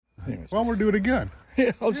Anyways. Well, we'll do it again.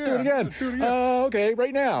 Yeah, let's do it again. Let's do it again. Okay,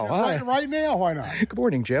 right now. Hi. Right now, why not? Good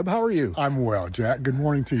morning, Jeb. How are you? I'm well, Jack. Good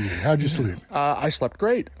morning to you. How'd you sleep? I slept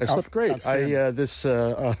great. I was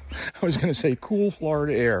going to say cool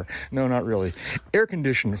Florida air. No, not really.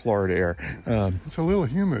 Air-conditioned Florida air. It's a little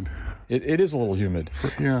humid. It is a little humid.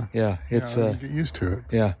 Yeah. It's get used to it.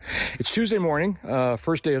 Yeah. It's Tuesday morning,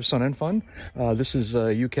 first day of Sun and Fun. This is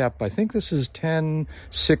UCAP. I think this is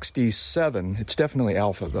 1067. It's definitely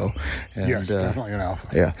Alpha, though. And, yes, definitely an Alpha.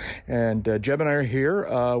 Yeah. And Jeb and I are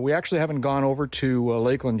here. We actually haven't gone over to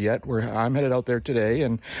Lakeland yet. I'm headed out there today.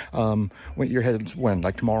 And you're headed when?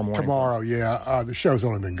 Like tomorrow morning? Tomorrow, yeah. The show's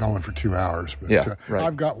only been going for 2 hours. But, right.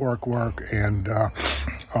 I've got work, and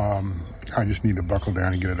I just need to buckle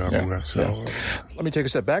down and get it over with. So, let me take a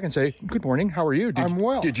step back and say, good morning. How are you? I'm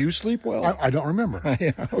well. Did you sleep well? I don't remember.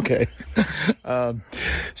 Yeah, okay.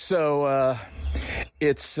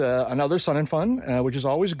 It's another Sun and Fun, which is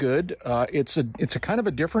always good. It's a kind of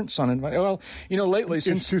a different Sun and Fun. Well, lately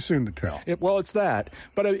it's too soon to tell. It's that,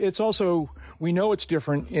 but it's also, we know it's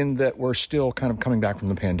different in that we're still kind of coming back from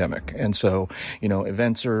the pandemic, and so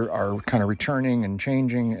events are kind of returning and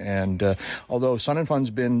changing. And although Sun and Fun's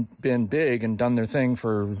been big and done their thing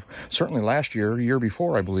for certainly last year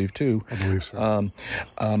before, I believe too. I believe so.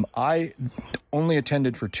 I only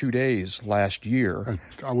attended for 2 days last year.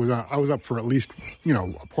 I was up for at least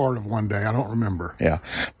a part of one day. I don't remember. Yeah,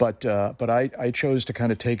 but I chose to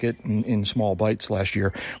kind of take it in small bites last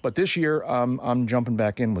year. But this year I'm jumping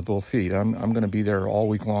back in with both feet. I'm going to be there all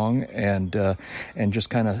week long and just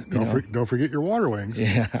kind of don't forget your water wings.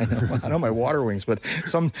 Yeah, I know my water wings, but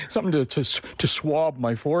something to swab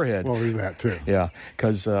my forehead. Well, there's that too. Yeah,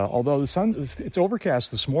 because although the sun it's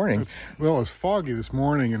overcast this morning. It's foggy this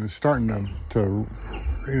morning and it's starting to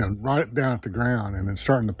ride it down at the ground and it's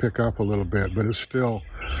starting to pick up a little bit, but it's still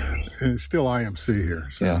IMC here.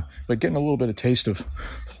 So. Yeah, but getting a little bit of taste of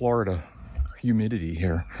Florida humidity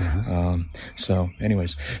here. Mm-hmm. So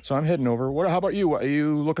I'm heading over. How about you? Are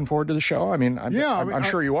you looking forward to the show? I'm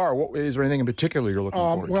sure you are. Is there anything in particular you're looking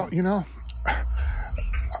forward to? Well,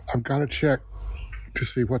 I've got to check to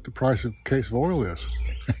see what the price of a case of oil is.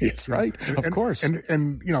 That's right, of course.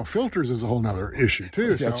 And filters is a whole nother issue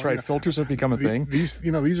too. That's right. Filters have become a thing. These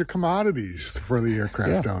are commodities for the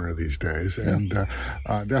aircraft owner these days, and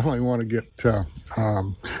definitely want to get a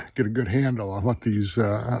good handle on what these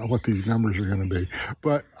numbers are going to be.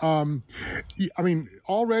 But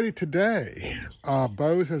already today,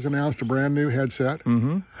 Bose has announced a brand new headset,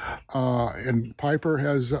 and Piper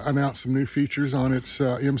has announced some new features on its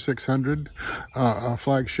M600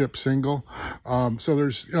 flagship single. So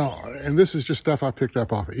there's, and this is just stuff I picked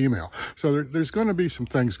up off of email. So there's going to be some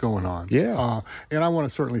things going on. Yeah. And I want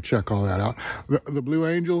to certainly check all that out. The Blue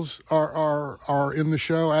Angels are in the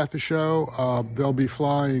show, at the show. They'll be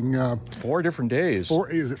flying 4 different days.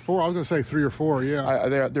 4? Is it 4? I was going to say 3 or 4.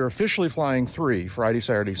 Yeah. They're officially flying 3, Friday,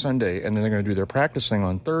 Saturday, Sunday, and then they're going to do their practice thing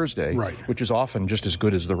on Thursday, right? Which is often just as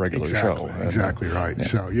good as the regular show. Exactly right. Yeah.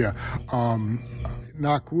 So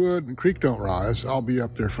knock wood and creek don't rise. I'll be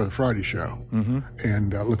up there for the Friday show,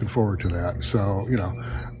 and looking forward to that. So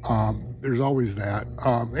there's always that,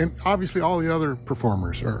 and obviously all the other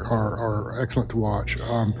performers are excellent to watch.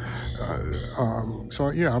 So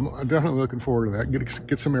I'm definitely looking forward to that.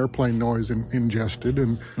 Get some airplane noise ingested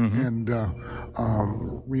and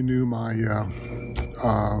renew my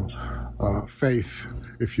faith,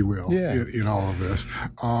 if you will, in all of this.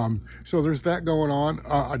 So there's that going on.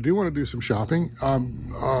 I do want to do some shopping.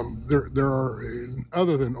 There are,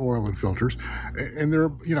 other than oil and filters, and there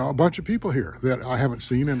are a bunch of people here that I haven't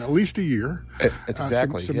seen in at least a year.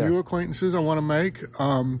 Exactly. Some new acquaintances I want to make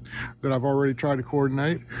that I've already tried to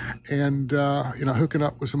coordinate, and hooking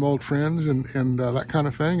up with some old friends and that kind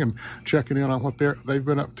of thing, and checking in on what they've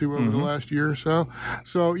been up to over the last year or so.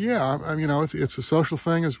 So it's a social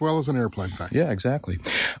thing as well as an airplane thing. Yeah, exactly.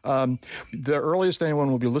 The earliest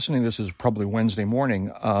anyone will be listening to this is probably Wednesday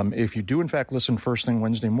morning. If you do, in fact, listen first thing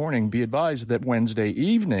Wednesday morning, be advised that Wednesday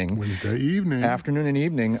evening, afternoon and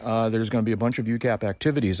evening, there's going to be a bunch of UCAP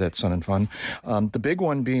activities at Sun and Fun. The big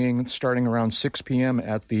one being starting around 6 p.m.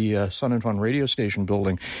 at the Sun and Fun radio station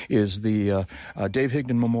building is the Dave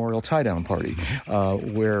Higdon Memorial Tie-Down Party,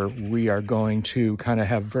 where we are going to kind of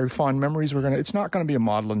have very fond memories. It's not going to be a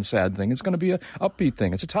maudlin, sad thing. It's going to be an upbeat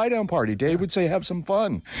thing. It's a tie-down party. party. Dave would say, have some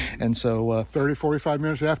fun. And so 30, 45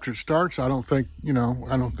 minutes after it starts, I don't think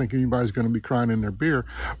anybody's going to be crying in their beer,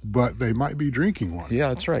 but they might be drinking one. Yeah,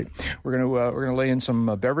 that's right. We're going to lay in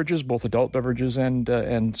some beverages, both adult beverages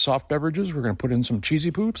and soft beverages. We're going to put in some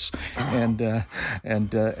cheesy poofs and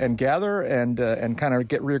gather and kind of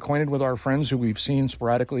get reacquainted with our friends who we've seen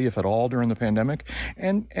sporadically, if at all, during the pandemic,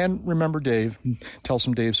 and remember Dave, tell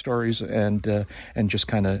some Dave stories, and just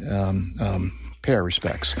kind of pay our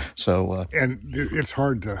respects. So and it's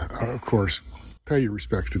hard to, of course, pay your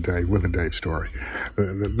respects to Dave with a Dave story.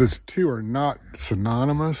 These two are not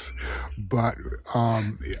synonymous, but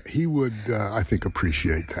he would, I think,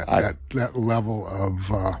 appreciate that level of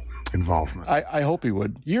involvement. I hope he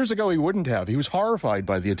would. Years ago, he wouldn't have. He was horrified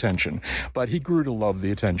by the attention, but he grew to love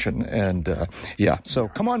the attention. And so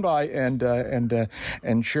come on by and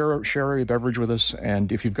share a beverage with us.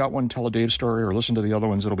 And if you've got one, tell a Dave story or listen to the other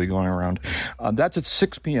ones that'll be going around. That's at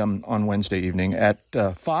 6 p.m. on Wednesday evening. At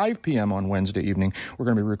 5 p.m. on Wednesday evening, we're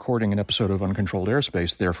going to be recording an episode of Uncontrolled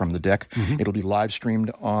Airspace there from the deck. Mm-hmm. It'll be live streamed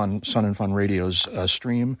on Sun and Fun Radio's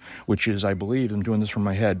stream, which is, I believe, I'm doing this from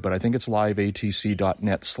my head, but I think it's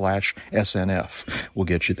liveatc.net/SNF will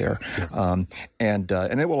get you there. Yeah. And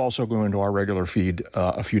it will also go into our regular feed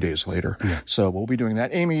a few days later. Yeah. So we'll be doing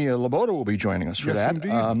that. Amy Laboda will be joining us for that,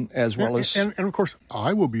 as well as... And of course,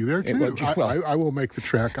 I will be there, too. I will make the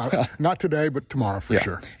trek. Not today, but tomorrow for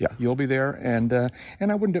sure. Yeah, you'll be there. And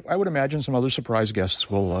I would imagine some other surprise guests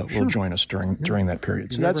will join us during that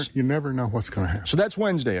period. So you never know what's going to happen. So that's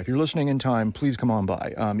Wednesday. If you're listening in time, please come on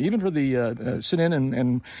by. Even for the sit in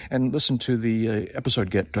and listen to the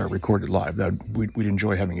episode get recorded live. We'd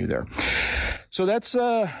enjoy having you there. So that's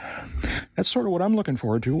sort of what I'm looking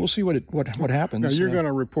forward to. We'll see what happens. Now you're going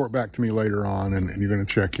to report back to me later on, and you're going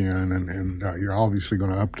to check in, and you're obviously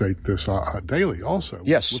going to update this daily also.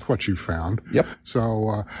 Yes. With what you found. Yep.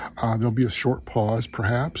 So there'll be a short pause,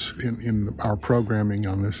 perhaps, in our programming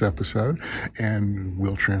on this episode, and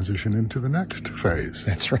we'll transition into the next phase.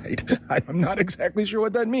 That's right. I'm not exactly sure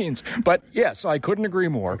what that means, but yes, I couldn't agree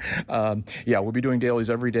more. We'll be doing dailies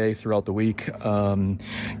every day throughout the week, and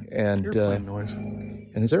airplane noise.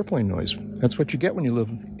 And it's airplane noise. That's what you get when you live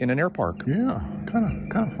in an air park. Yeah,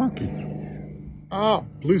 kind of funky.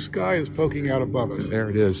 Blue sky is poking out above us. There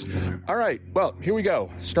it is. All right. Well, here we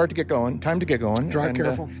go. Time to get going. Drive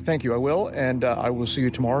careful. Thank you. I will. And I will see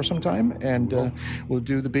you tomorrow sometime. And we'll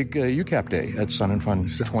do the big UCAP day at Sun and Fun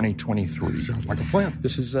 2023. Sounds like a plan.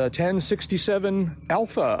 This is 1067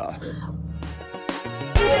 Alpha.